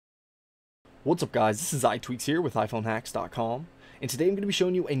What's up guys, this is iTweaks here with iPhoneHacks.com, and today I'm going to be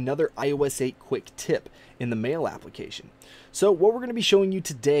showing you another iOS 8 quick tip in the Mail application. So what we're going to be showing you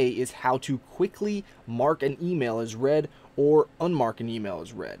today is how to quickly mark an email as read or unmark an email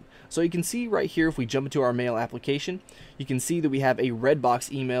as read. So you can see right here, if we jump into our Mail application, you can see that we have a red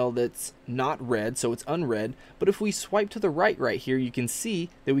box email that's not read, so it's unread. But if we swipe to the right here, you can see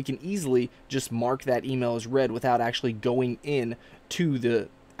that we can easily just mark that email as read without actually going in to the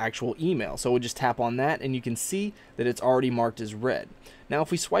actual email. So we'll just tap on that and you can see that it's already marked as read. Now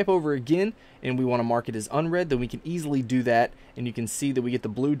if we swipe over again and we want to mark it as unread, then we can easily do that, and you can see that we get the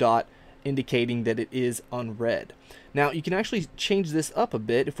blue dot indicating that it is unread. Now you can actually change this up a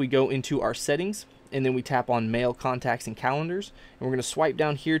bit if we go into our settings and then we tap on Mail, Contacts, and Calendars, and we're going to swipe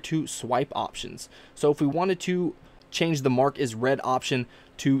down here to Swipe Options. So if we wanted to change the mark as read option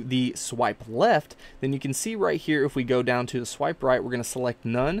to the swipe left, then you can see right here, if we go down to the swipe right, we're going to select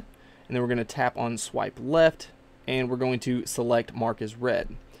none, and then we're going to tap on swipe left, and we're going to select mark as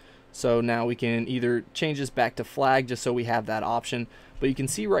read. So now we can either change this back to flag just so we have that option, but you can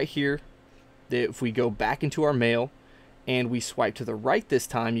see right here that if we go back into our mail and we swipe to the right this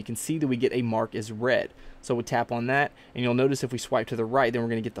time, you can see that we get a mark as read. So we tap on that, and you'll notice if we swipe to the right, then we're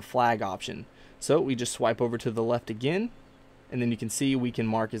going to get the flag option. So we just swipe over to the left again, and then you can see we can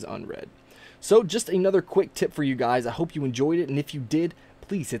mark as unread. So just another quick tip for you guys. I hope you enjoyed it, and if you did,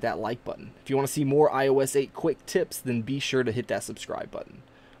 please hit that like button. If you want to see more iOS 8 quick tips, then be sure to hit that subscribe button.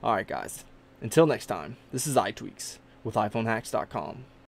 Alright guys, until next time, this is iTweaks with iPhoneHacks.com.